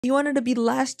You wanted to be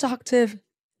less talkative,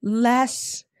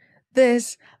 less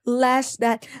this, less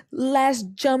that, less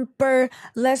jumper,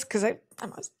 less, because I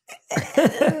was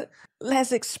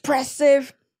less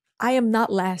expressive. I am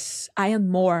not less. I am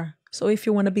more. So if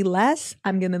you want to be less,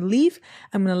 I'm going to leave.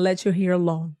 I'm going to let you here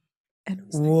alone. And I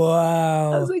was like,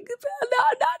 no.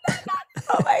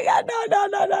 Oh my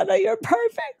God, no. You're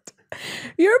perfect.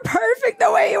 You're perfect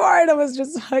the way you are. And I was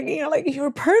just hugging her like,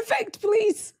 you're perfect,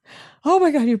 please. Oh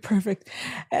my God, you're perfect.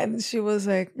 And she was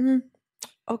like,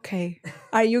 okay,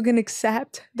 are you going to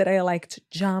accept that I like to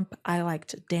jump? I like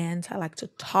to dance. I like to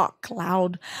talk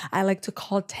loud. I like to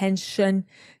call attention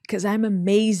because I'm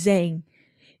amazing.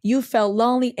 You felt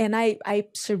lonely and I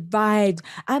survived.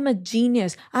 I'm a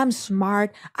genius. I'm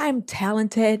smart. I'm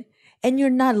talented. And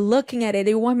you're not looking at it.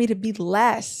 They want me to be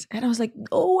less. And I was like,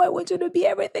 oh, I want you to be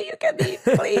everything you can be.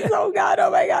 Please. Oh God.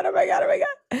 Oh my God. Oh my God. Oh my God.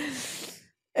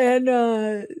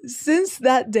 And since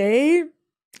that day,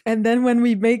 and then when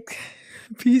we make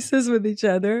pieces with each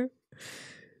other,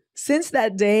 since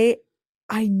that day,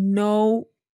 I know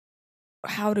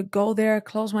how to go there,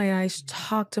 close my eyes,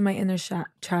 talk to my inner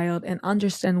child, and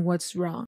understand what's wrong.